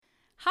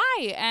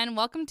Hi, and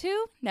welcome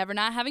to Never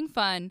Not Having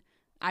Fun.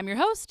 I'm your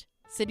host,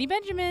 Sydney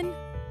Benjamin.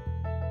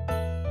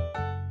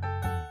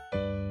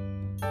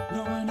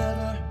 No, we're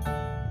never.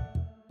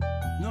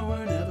 No,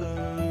 we're never.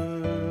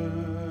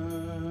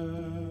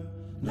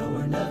 No,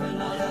 we're never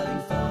not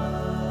having fun.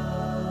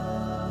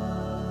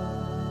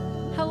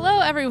 Hello,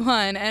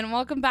 everyone, and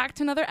welcome back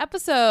to another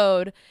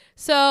episode.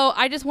 So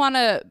I just want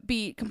to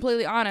be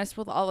completely honest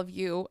with all of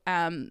you,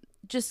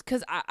 just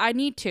because I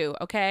need to,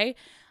 okay?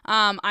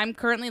 I'm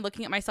currently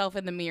looking at myself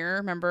in the mirror.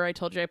 Remember, I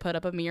told you I put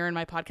up a mirror in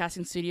my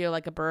podcasting studio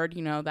like a bird,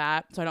 you know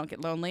that, so I don't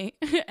get lonely.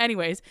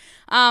 Anyways,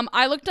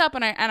 I looked up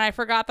and I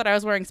forgot that I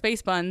was wearing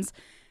space buns,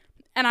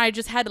 and I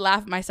just had to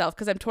laugh at myself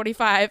because I'm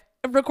 25,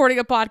 recording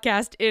a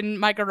podcast in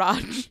my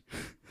garage.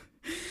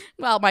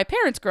 Well, my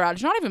parents'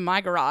 garage, not even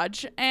my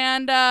garage,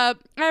 and I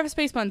have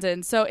space buns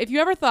in. So if you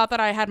ever thought that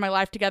I had my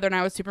life together and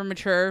I was super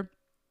mature,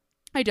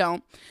 I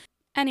don't.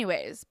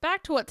 Anyways,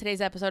 back to what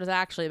today's episode is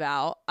actually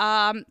about.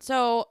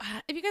 So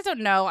if you guys don't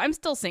know, I'm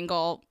still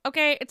single.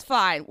 Okay, it's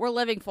fine. We're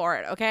living for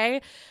it.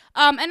 Okay,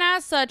 and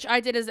as such,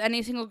 I did as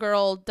any single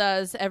girl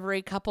does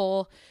every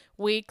couple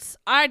weeks.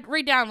 I'd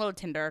re-download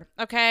Tinder.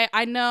 Okay,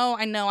 I know.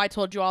 I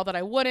told you all that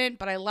I wouldn't,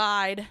 but I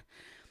lied.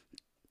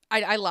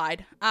 I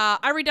lied.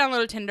 I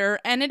re-downloaded Tinder,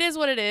 and it is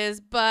what it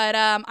is. But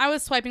I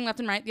was swiping left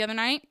and right the other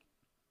night,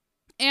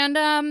 and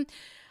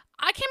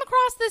I came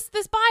across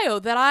this bio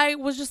that I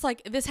was just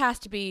like,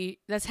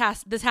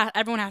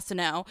 everyone has to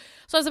know.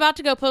 So I was about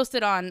to go post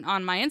it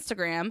on my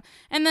Instagram,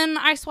 and then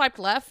I swiped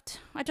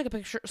left. I took a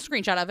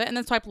screenshot of it, and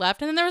then swiped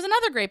left, and then there was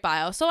another great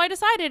bio. So I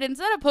decided,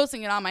 instead of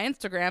posting it on my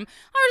Instagram, I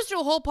would just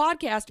do a whole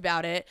podcast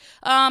about it,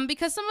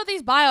 because some of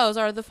these bios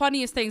are the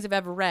funniest things I've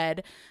ever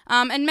read,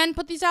 and men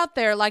put these out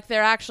there like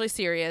they're actually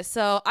serious.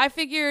 So I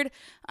figured,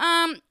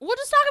 we'll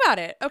just talk about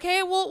it,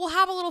 okay? We'll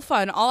have a little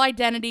fun. All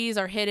identities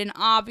are hidden,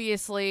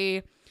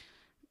 obviously.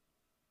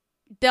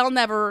 They'll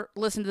never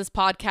listen to this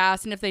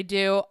podcast, and if they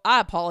do, I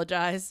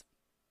apologize.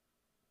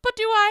 But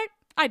do I?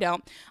 I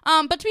don't.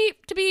 But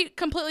to be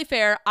completely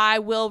fair, I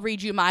will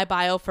read you my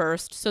bio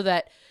first so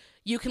that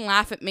you can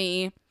laugh at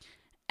me,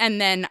 and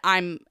then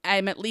I'm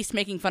at least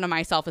making fun of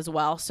myself as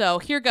well. So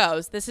here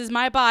goes. This is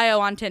my bio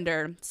on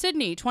Tinder.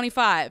 Sydney,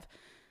 25.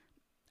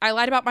 I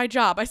lied about my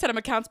job. I said I'm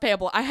accounts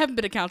payable. I haven't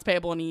been accounts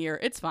payable in a year.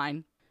 It's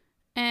fine.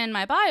 And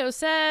my bio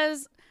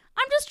says,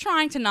 I'm just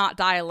trying to not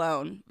die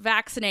alone.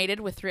 Vaccinated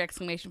with 3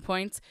 exclamation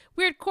points.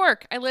 Weird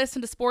quirk. I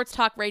listen to sports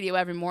talk radio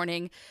every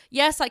morning.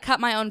 Yes, I cut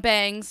my own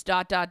bangs, ...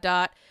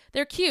 They're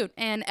cute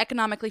and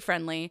economically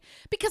friendly.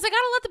 Because I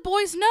gotta let the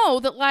boys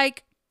know that,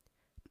 like,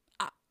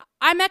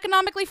 I'm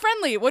economically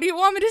friendly. What do you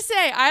want me to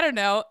say? I don't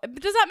know.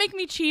 Does that make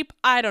me cheap?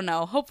 I don't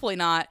know. Hopefully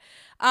not.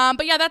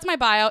 But yeah, that's my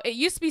bio. It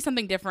used to be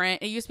something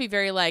different. It used to be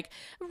very, like,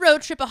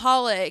 road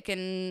tripaholic,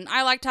 and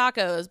I like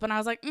tacos. But I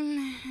was like,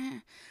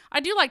 I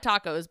do like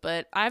tacos,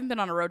 but I haven't been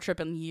on a road trip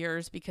in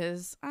years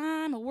because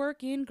I'm a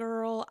working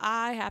girl.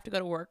 I have to go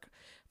to work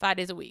 5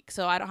 days a week,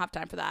 so I don't have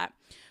time for that.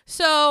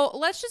 So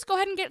let's just go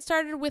ahead and get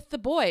started with the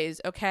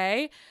boys,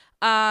 okay?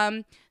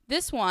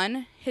 This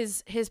one,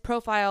 his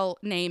profile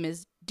name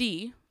is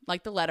D,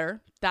 like the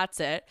letter. That's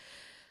it.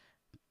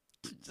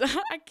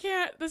 I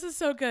can't. This is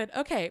so good.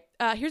 Okay,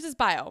 here's his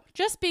bio.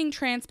 Just being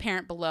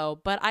transparent below,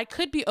 but I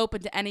could be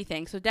open to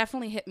anything, so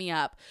definitely hit me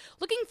up.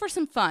 Looking for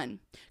some fun.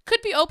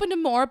 Could be open to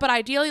more, but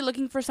ideally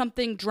looking for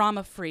something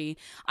drama-free.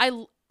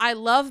 I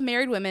love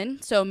married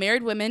women, so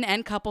married women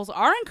and couples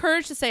are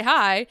encouraged to say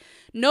hi.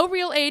 No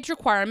real age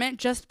requirement,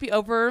 just be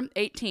over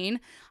 18.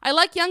 I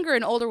like younger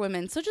and older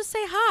women, so just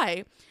say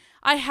hi.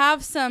 I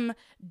have some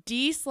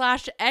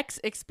D/X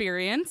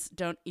experience.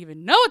 Don't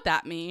even know what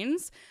that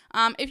means.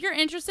 If you're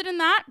interested in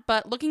that,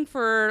 but looking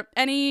for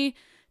any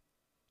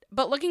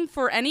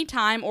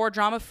time or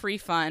drama-free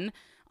fun,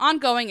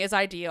 ongoing is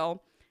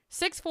ideal.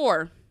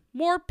 6'4".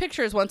 More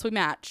pictures once we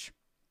match.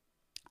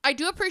 I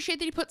do appreciate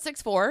that he put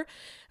 6'4".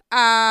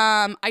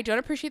 I don't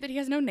appreciate that he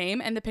has no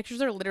name, and the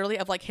pictures are literally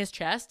of, like, his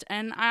chest,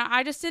 and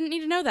I just didn't need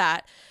to know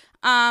that.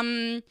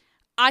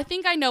 I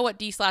think I know what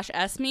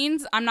D/S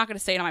means. I'm not going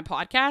to say it on my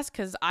podcast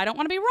because I don't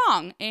want to be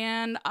wrong,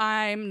 and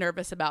I'm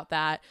nervous about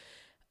that.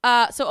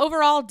 So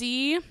overall,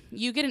 D,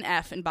 you get an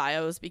F in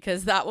bios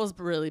because that was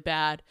really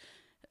bad.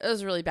 It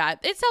was really bad.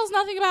 It tells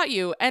nothing about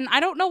you, and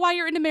I don't know why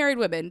you're into married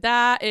women.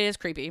 That is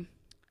creepy.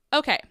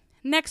 Okay,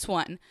 next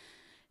one.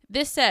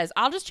 This says,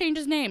 I'll just change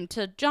his name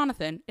to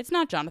Jonathan. It's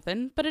not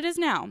Jonathan, but it is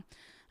now.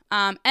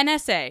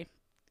 NSA.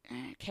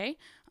 Okay.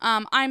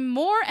 I'm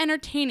more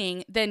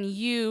entertaining than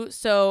you,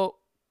 so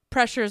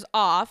pressure's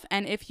off,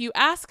 and if you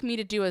ask me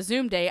to do a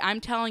Zoom day,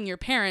 I'm telling your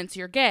parents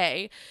you're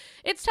gay.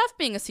 It's tough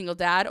being a single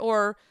dad,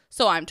 or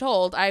so I'm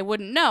told. I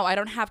wouldn't know. I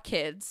don't have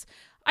kids.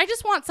 I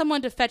just want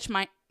someone to fetch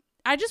me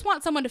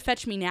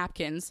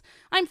napkins.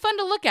 I'm fun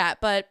to look at,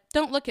 but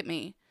don't look at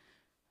me.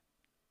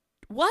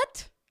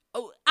 What?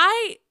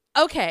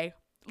 Okay.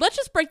 Let's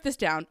just break this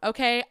down,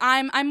 okay?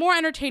 I'm more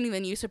entertaining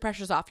than you, so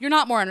pressure's off. You're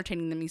not more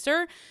entertaining than me,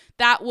 sir.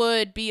 That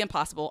would be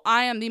impossible.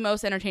 I am the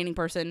most entertaining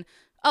person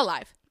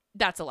alive.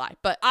 That's a lie,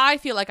 but I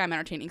feel like I'm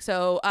entertaining.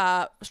 So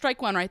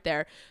strike 1 right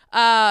there.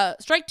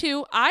 Strike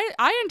 2,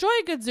 I enjoy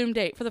a good Zoom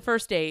date for the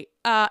first date.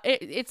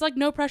 It's like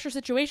no pressure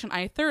situation.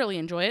 I thoroughly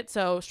enjoy it.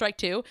 So strike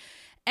 2.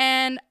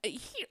 And I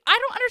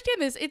don't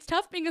understand this. It's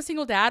tough being a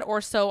single dad,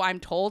 or so I'm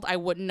told. I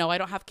wouldn't know. I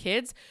don't have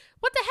kids.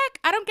 What the heck?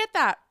 I don't get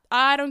that.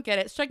 I don't get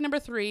it. Strike number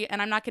 3,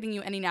 and I'm not getting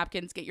you any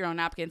napkins. Get your own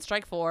napkins.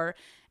 Strike 4.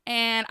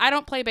 And I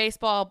don't play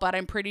baseball, but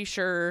I'm pretty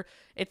sure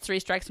it's 3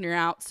 strikes and you're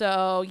out.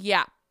 So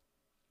yeah.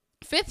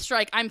 5th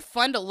strike, I'm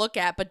fun to look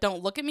at, but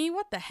don't look at me.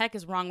 What the heck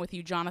is wrong with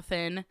you,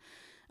 Jonathan?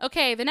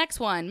 Okay, the next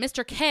one,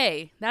 Mr.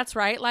 K. That's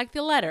right, like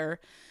the letter.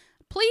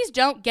 Please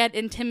don't get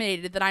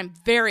intimidated that I'm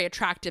very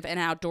attractive and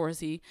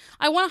outdoorsy.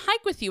 I want to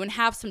hike with you and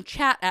have some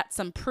chat at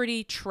some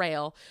pretty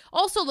trail.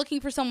 Also looking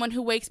for someone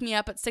who wakes me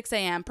up at 6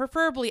 a.m.,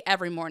 preferably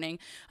every morning.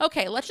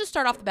 Okay, let's just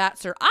start off the bat,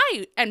 sir.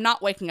 I am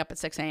not waking up at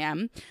 6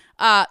 a.m.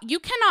 You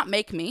cannot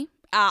make me.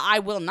 I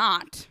will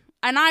not.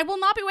 And I will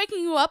not be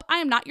waking you up. I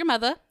am not your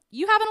mother.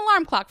 You have an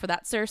alarm clock for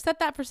that, sir. Set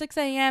that for 6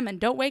 a.m. and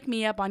don't wake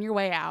me up on your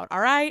way out, all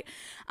right?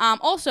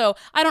 Also,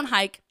 I don't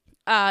hike.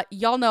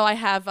 Y'all know I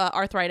have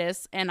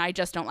arthritis and I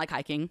just don't like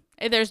hiking.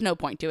 There's no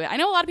point to it. I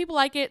know a lot of people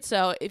like it,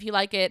 so if you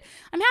like it,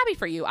 I'm happy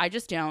for you. I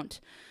just don't.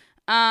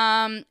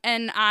 And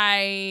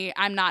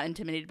I'm not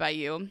intimidated by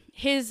you.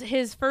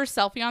 His first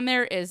selfie on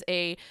there is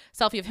a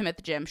selfie of him at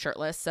the gym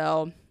shirtless,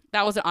 so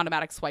that was an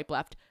automatic swipe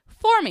left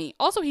for me.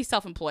 Also, he's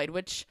self-employed,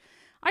 which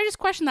I just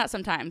question that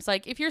sometimes.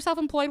 Like, if you're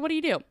self-employed, what do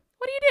you do?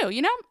 What do you do?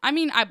 You know? I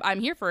mean,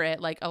 I'm here for it.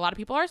 Like, a lot of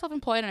people are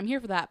self-employed and I'm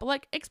here for that. But,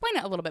 like, explain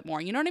it a little bit more.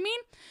 You know what I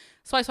mean?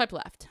 So I swipe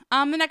left.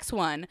 The next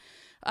one,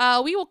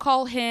 we will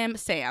call him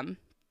Sam.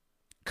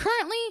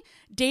 Currently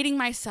dating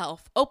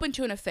myself, open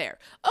to an affair.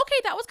 Okay,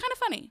 that was kind of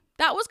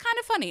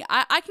funny.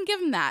 I can give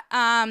him that.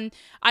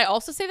 I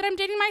also say that I'm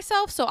dating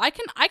myself, so I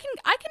can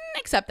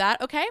accept that,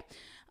 okay?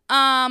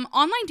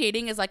 Online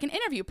dating is like an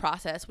interview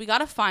process. We got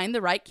to find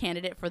the right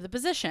candidate for the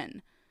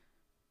position.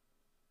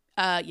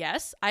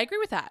 Yes, I agree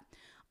with that.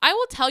 I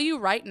will tell you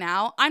right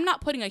now, I'm not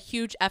putting a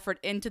huge effort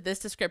into this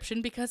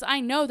description because I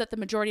know that the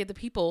majority of the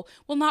people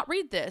will not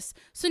read this.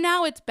 So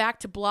now it's back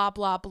to blah,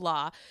 blah,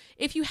 blah.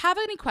 If you have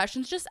any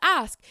questions, just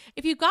ask.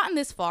 If you've gotten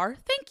this far,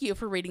 thank you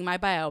for reading my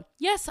bio.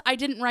 Yes, I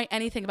didn't write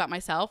anything about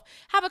myself.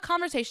 Have a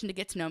conversation to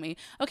get to know me.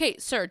 Okay,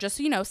 sir, just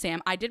so you know,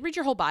 Sam, I did read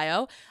your whole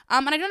bio,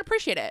 and I don't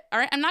appreciate it. All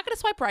right, I'm not going to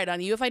swipe right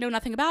on you if I know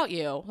nothing about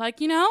you. Like,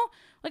 you know?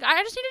 Like,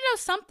 I just need to know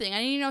something. I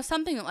need to know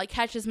something that, like,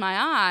 catches my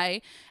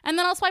eye, and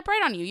then I'll swipe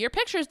right on you. Your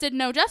pictures did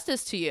no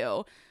justice to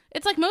you.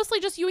 It's, like, mostly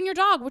just you and your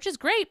dog, which is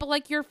great, but,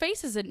 like, your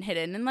face isn't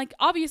hidden. And, like,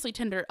 obviously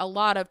Tinder, a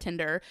lot of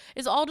Tinder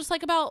is all just,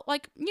 like, about,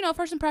 like, you know,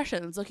 first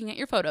impressions, looking at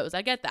your photos.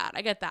 I get that.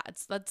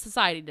 That's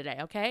society today,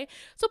 okay?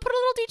 So put a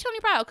little detail in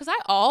your bio, because I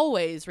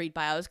always read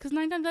bios, because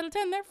 9 times out of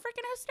 10, they're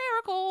freaking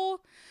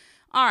hysterical.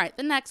 All right,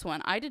 the next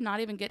one. I did not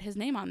even get his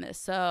name on this,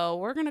 so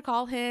we're going to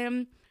call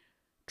him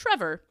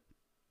Trevor.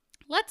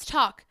 Let's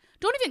talk.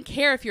 Don't even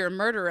care if you're a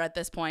murderer at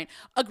this point.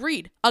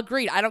 Agreed. I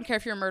don't care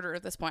if you're a murderer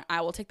at this point.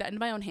 I will take that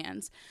into my own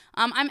hands.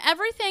 I'm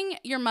everything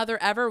your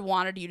mother ever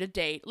wanted you to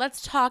date.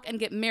 Let's talk and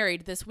get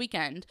married this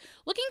weekend.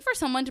 Looking for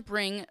someone to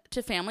bring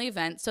to family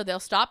events so they'll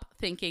stop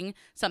thinking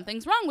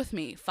something's wrong with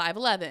me.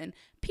 5'11".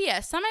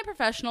 P.S.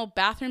 Semi-professional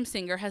bathroom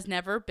singer, has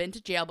never been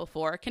to jail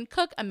before, can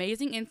cook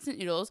amazing instant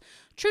noodles,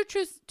 two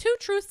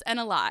truths and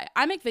a lie.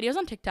 I make videos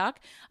on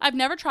TikTok. I've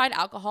never tried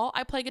alcohol.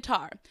 I play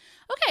guitar.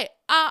 Okay,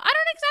 I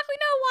don't exactly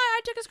know why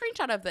I took a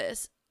screenshot of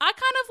this. I kind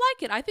of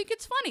like it. I think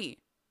it's funny.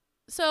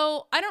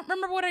 So I don't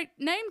remember what I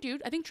named you.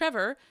 I think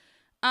Trevor.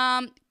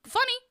 Funny.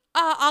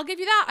 I'll give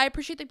you that. I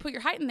appreciate they put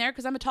your height in there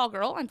because I'm a tall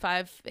girl. I'm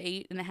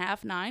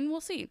 5'8.5", 9. We'll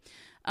see.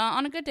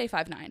 On a good day,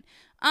 5'9". So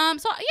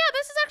yeah,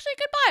 this is actually a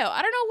good bio.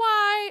 I don't know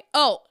why.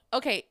 Oh,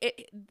 okay.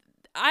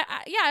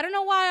 I don't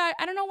know why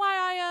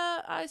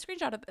I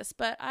screenshotted this,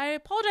 but I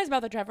apologize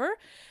about that, Trevor.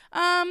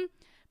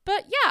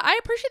 But yeah, I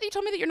appreciate that you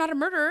told me that you're not a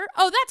murderer.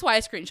 Oh, that's why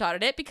I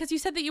screenshotted it, because you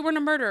said that you weren't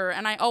a murderer.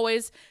 And I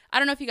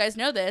don't know if you guys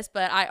know this,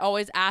 but I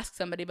always ask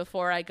somebody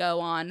before I go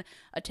on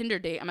a Tinder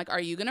date. I'm like,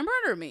 are you going to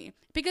murder me?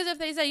 Because if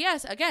they say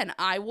yes, again,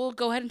 I will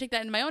go ahead and take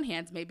that into my own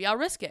hands. Maybe I'll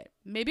risk it.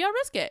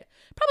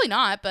 Probably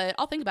not, but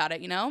I'll think about it,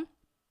 you know?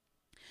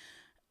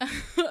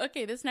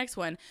 Okay, this next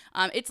one.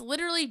 It's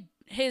literally,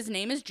 his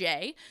name is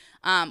Jay.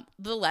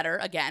 The letter,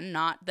 again,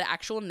 not the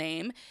actual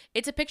name.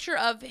 It's a picture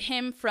of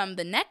him from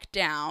the neck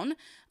down.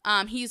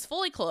 He's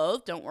fully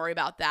clothed, don't worry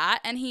about that,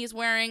 and he's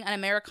wearing an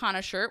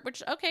Americana shirt,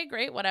 which, okay,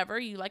 great, whatever,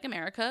 you like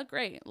America,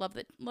 great, love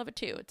it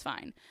too, it's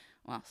fine,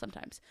 well,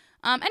 sometimes.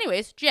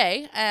 Anyways,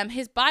 Jay,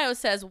 his bio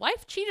says,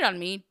 wife cheated on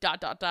me, ...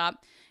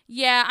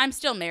 Yeah, I'm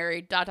still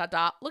married, ...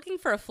 Looking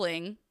for a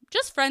fling,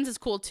 just friends is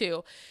cool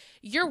too.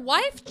 Your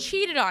wife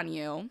cheated on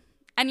you,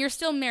 and you're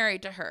still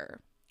married to her.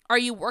 Are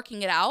you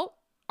working it out?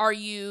 Are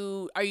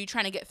you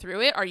trying to get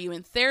through it? Are you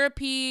in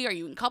therapy? Are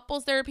you in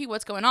couples therapy?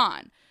 What's going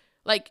on?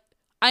 Like,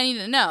 I need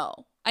to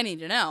know.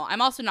 I'm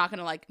also not going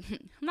to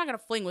I'm not going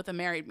to fling with a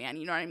married man.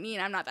 You know what I mean?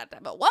 I'm not that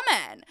type of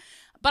woman.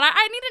 But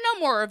I need to know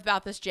more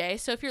about this, Jay.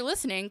 So if you're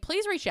listening,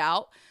 please reach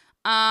out.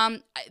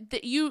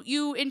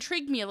 You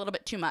intrigued me a little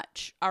bit too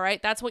much. All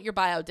right, that's what your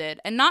bio did,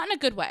 and not in a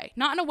good way.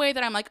 Not in a way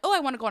that I'm like, oh, I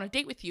want to go on a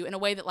date with you. In a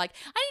way that like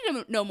I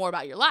need to know more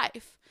about your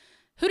life.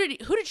 Who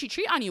did she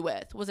cheat on you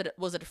with? Was it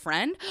a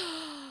friend?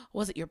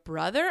 Was it your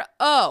brother?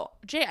 Oh,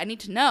 Jay, I need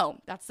to know.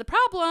 That's the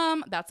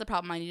problem. That's the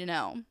problem. I need to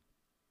know.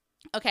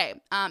 Okay.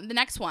 The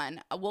next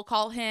one, we'll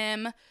call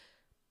him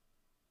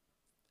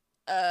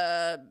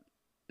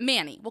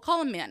Manny. We'll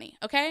call him Manny.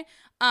 Okay.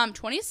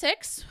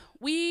 26.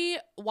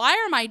 Why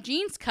are my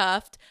jeans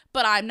cuffed,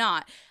 but I'm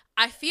not?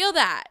 I feel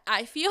that.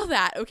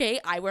 Okay.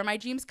 I wear my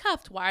jeans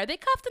cuffed. Why are they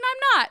cuffed and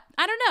I'm not?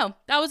 I don't know.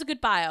 That was a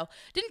good bio.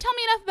 Didn't tell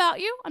me enough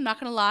about you. I'm not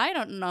going to lie. I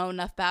don't know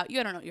enough about you.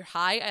 I don't know your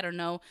height. I don't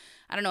know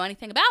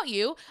anything about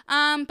you.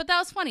 But that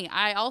was funny.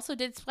 I also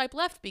did swipe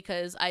left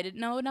because I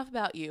didn't know enough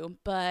about you,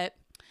 but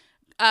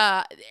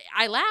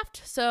I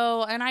laughed.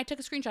 And I took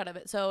a screenshot of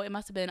it. So it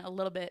must have been a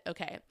little bit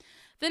okay.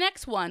 The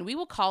next one, we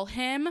will call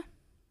him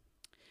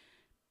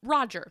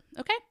Roger.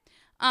 Okay.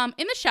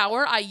 In the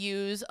shower, I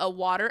use a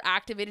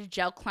water-activated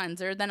gel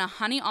cleanser, then a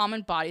honey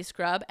almond body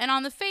scrub, and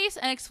on the face,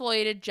 an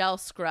exfoliated gel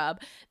scrub.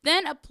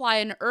 Then apply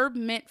an herb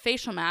mint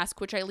facial mask,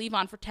 which I leave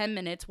on for 10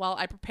 minutes while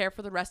I prepare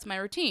for the rest of my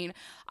routine.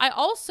 I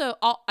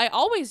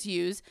always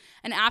use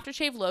an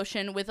aftershave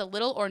lotion with a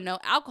little or no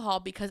alcohol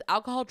because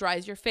alcohol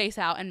dries your face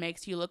out and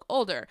makes you look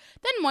older.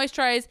 Then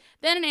moisturize,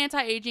 then an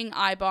anti-aging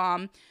eye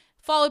balm,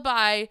 followed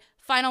by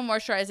final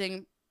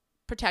moisturizing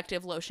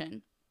protective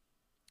lotion.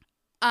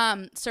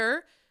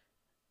 Sir,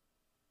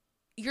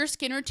 your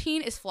skin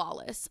routine is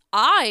flawless.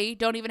 I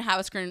don't even have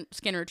a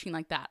skin routine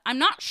like that. I'm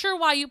not sure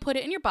why you put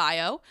it in your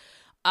bio.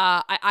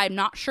 I'm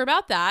not sure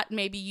about that.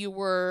 Maybe you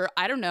were,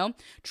 I don't know,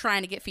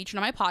 trying to get featured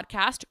on my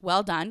podcast.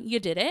 Well done. You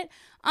did it.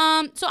 So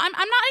I'm not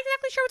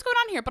exactly sure what's going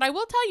on here, but I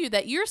will tell you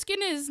that your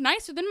skin is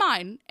nicer than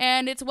mine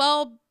and it's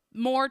well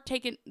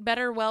taken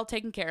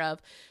care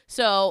of.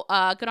 So,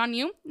 good on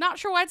you. Not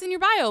sure why it's in your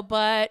bio,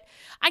 but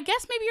I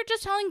guess maybe you're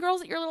just telling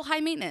girls that you're a little high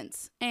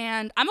maintenance,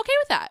 and I'm okay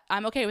with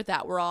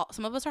that.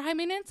 Some of us are high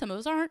maintenance, some of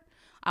us aren't.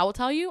 I will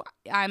tell you,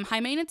 I'm high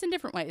maintenance in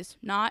different ways,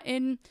 not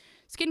in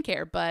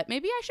skincare, but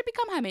maybe I should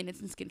become high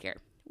maintenance in skincare.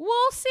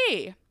 We'll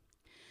see.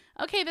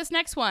 Okay, this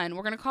next one,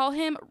 we're going to call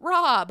him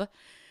Rob.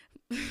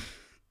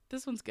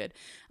 This one's good.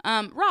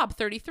 Rob,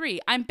 33.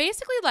 I'm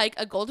basically like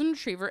a golden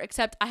retriever,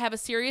 except I have a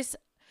serious...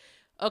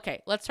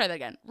 Okay, let's try that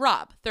again.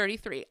 Rob,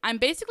 33. I'm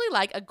basically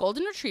like a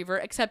golden retriever,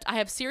 except I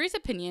have serious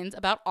opinions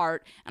about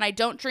art, and I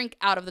don't drink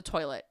out of the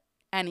toilet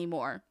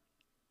anymore.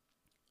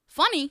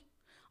 Funny.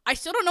 I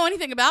still don't know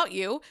anything about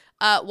you.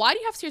 Why do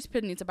you have serious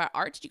opinions about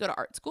art? Did you go to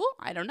art school?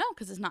 I don't know,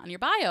 because it's not in your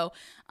bio.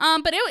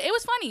 But it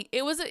was funny.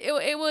 It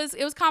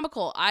was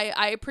comical.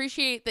 I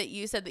appreciate that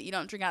you said that you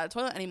don't drink out of the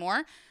toilet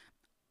anymore.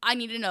 I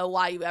need to know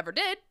why you ever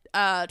did.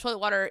 Toilet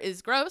water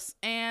is gross,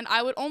 and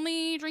I would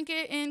only drink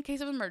it in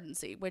case of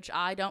emergency, which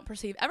I don't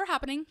perceive ever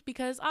happening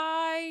because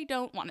I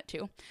don't want it to.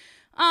 So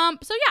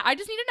yeah, I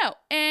just need to know.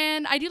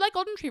 And I do like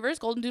golden retrievers.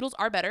 Golden doodles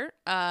are better.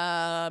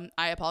 I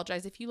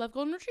apologize if you love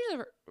golden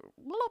retrievers.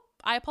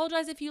 I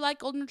apologize if you like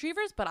golden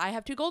retrievers, but I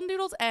have 2 golden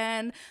doodles,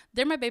 and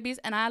they're my babies,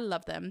 and I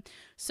love them.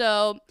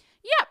 So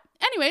yeah.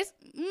 Anyways,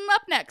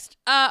 up next.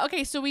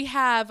 Okay, so we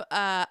have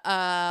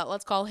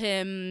let's call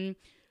him.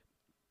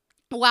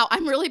 Wow,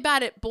 I'm really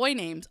bad at boy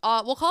names.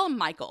 We'll call him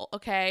Michael,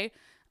 okay?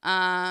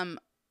 Okay,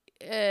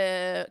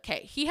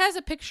 he has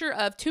a picture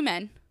of 2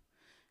 men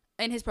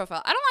in his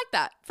profile. I don't like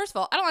that. First of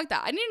all, I don't like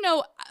that. I need to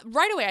know,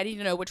 right away, I need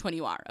to know which one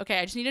you are, okay?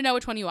 I just need to know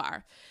which one you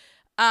are.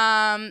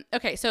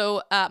 Okay,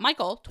 so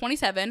Michael,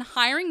 27,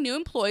 hiring new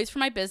employees for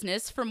my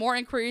business. For more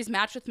inquiries,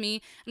 match with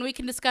me, and we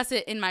can discuss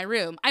it in my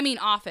room. I mean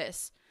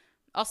office.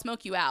 I'll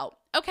smoke you out.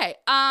 Okay,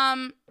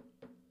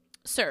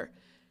 sir.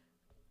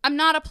 I'm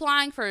not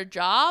applying for a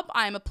job.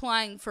 I'm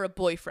applying for a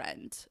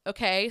boyfriend.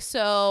 Okay.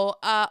 So,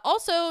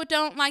 also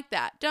don't like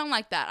that.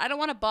 I don't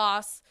want a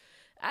boss.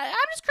 I'm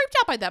just creeped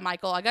out by that,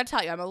 Michael. I gotta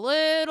tell you, I'm a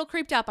little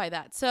creeped out by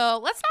that. So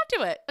let's not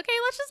do it. Okay.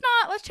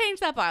 Let's change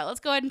that bio.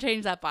 Let's go ahead and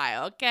change that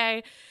bio. Okay.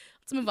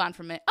 Let's move on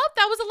from it. Oh,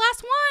 that was the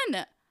last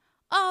one.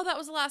 Oh, that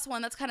was the last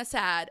one. That's kind of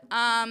sad.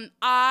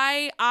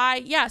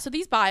 Yeah. So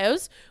these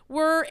bios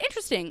were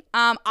interesting.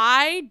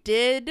 I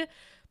did...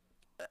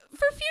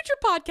 For future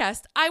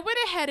podcasts, I went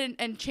ahead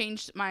and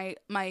changed my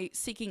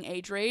seeking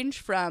age range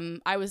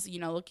from, I was,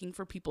 looking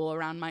for people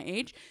around my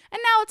age, and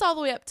now it's all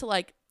the way up to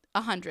like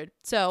 100.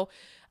 So,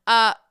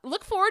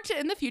 look forward to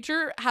in the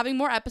future having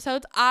more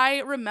episodes.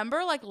 I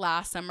remember like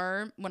last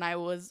summer when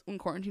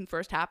quarantine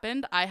first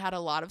happened, I had a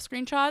lot of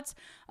screenshots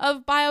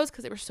of bios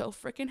because they were so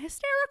freaking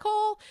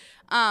hysterical.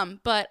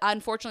 But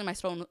unfortunately my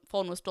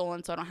phone was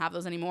stolen, so I don't have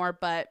those anymore.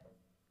 But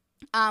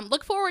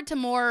look forward to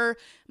more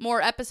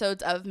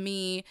episodes of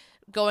me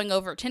going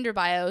over Tinder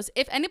bios.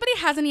 If anybody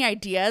has any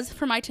ideas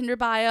for my Tinder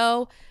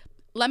bio,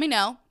 let me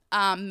know.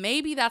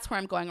 Maybe that's where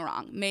I'm going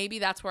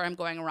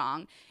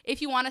wrong.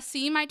 If you want to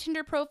see my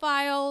Tinder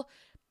profile,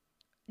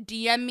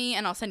 DM me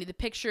and I'll send you the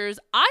pictures.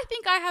 I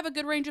think I have a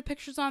good range of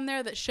pictures on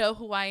there that show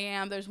who I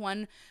am. There's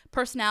one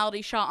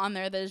personality shot on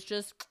there that is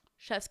just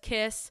chef's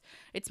kiss.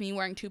 It's me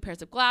wearing 2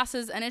 pairs of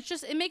glasses, and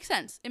it makes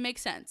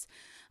sense.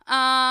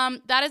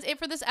 That is it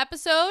for this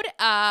episode.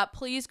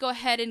 Please go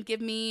ahead and give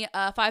me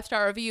a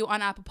 5-star review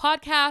on Apple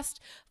Podcast.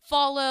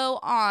 Follow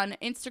on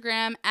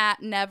Instagram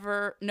at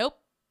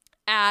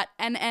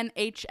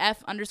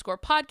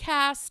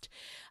 @NNHF_podcast.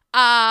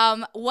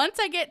 Once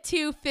I get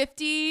to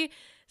 50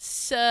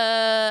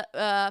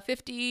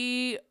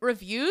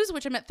 reviews,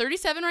 which I'm at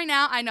 37 right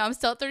now. I know I'm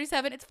still at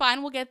 37. It's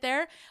fine. We'll get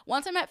there.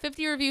 Once I'm at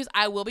 50 reviews,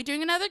 I will be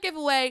doing another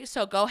giveaway.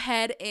 So go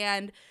ahead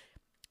and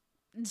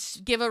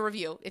give a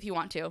review if you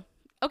want to.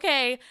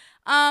 Okay.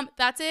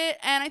 That's it.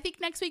 And I think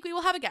next week we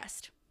will have a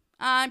guest.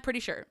 I'm pretty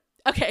sure.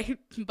 Okay.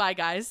 Bye,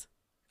 guys.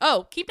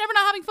 Oh, keep never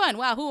not having fun.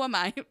 Wow. Who am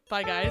I?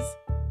 Bye, guys.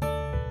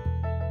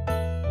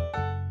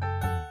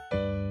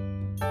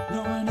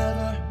 No one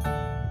ever,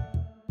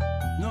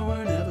 no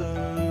one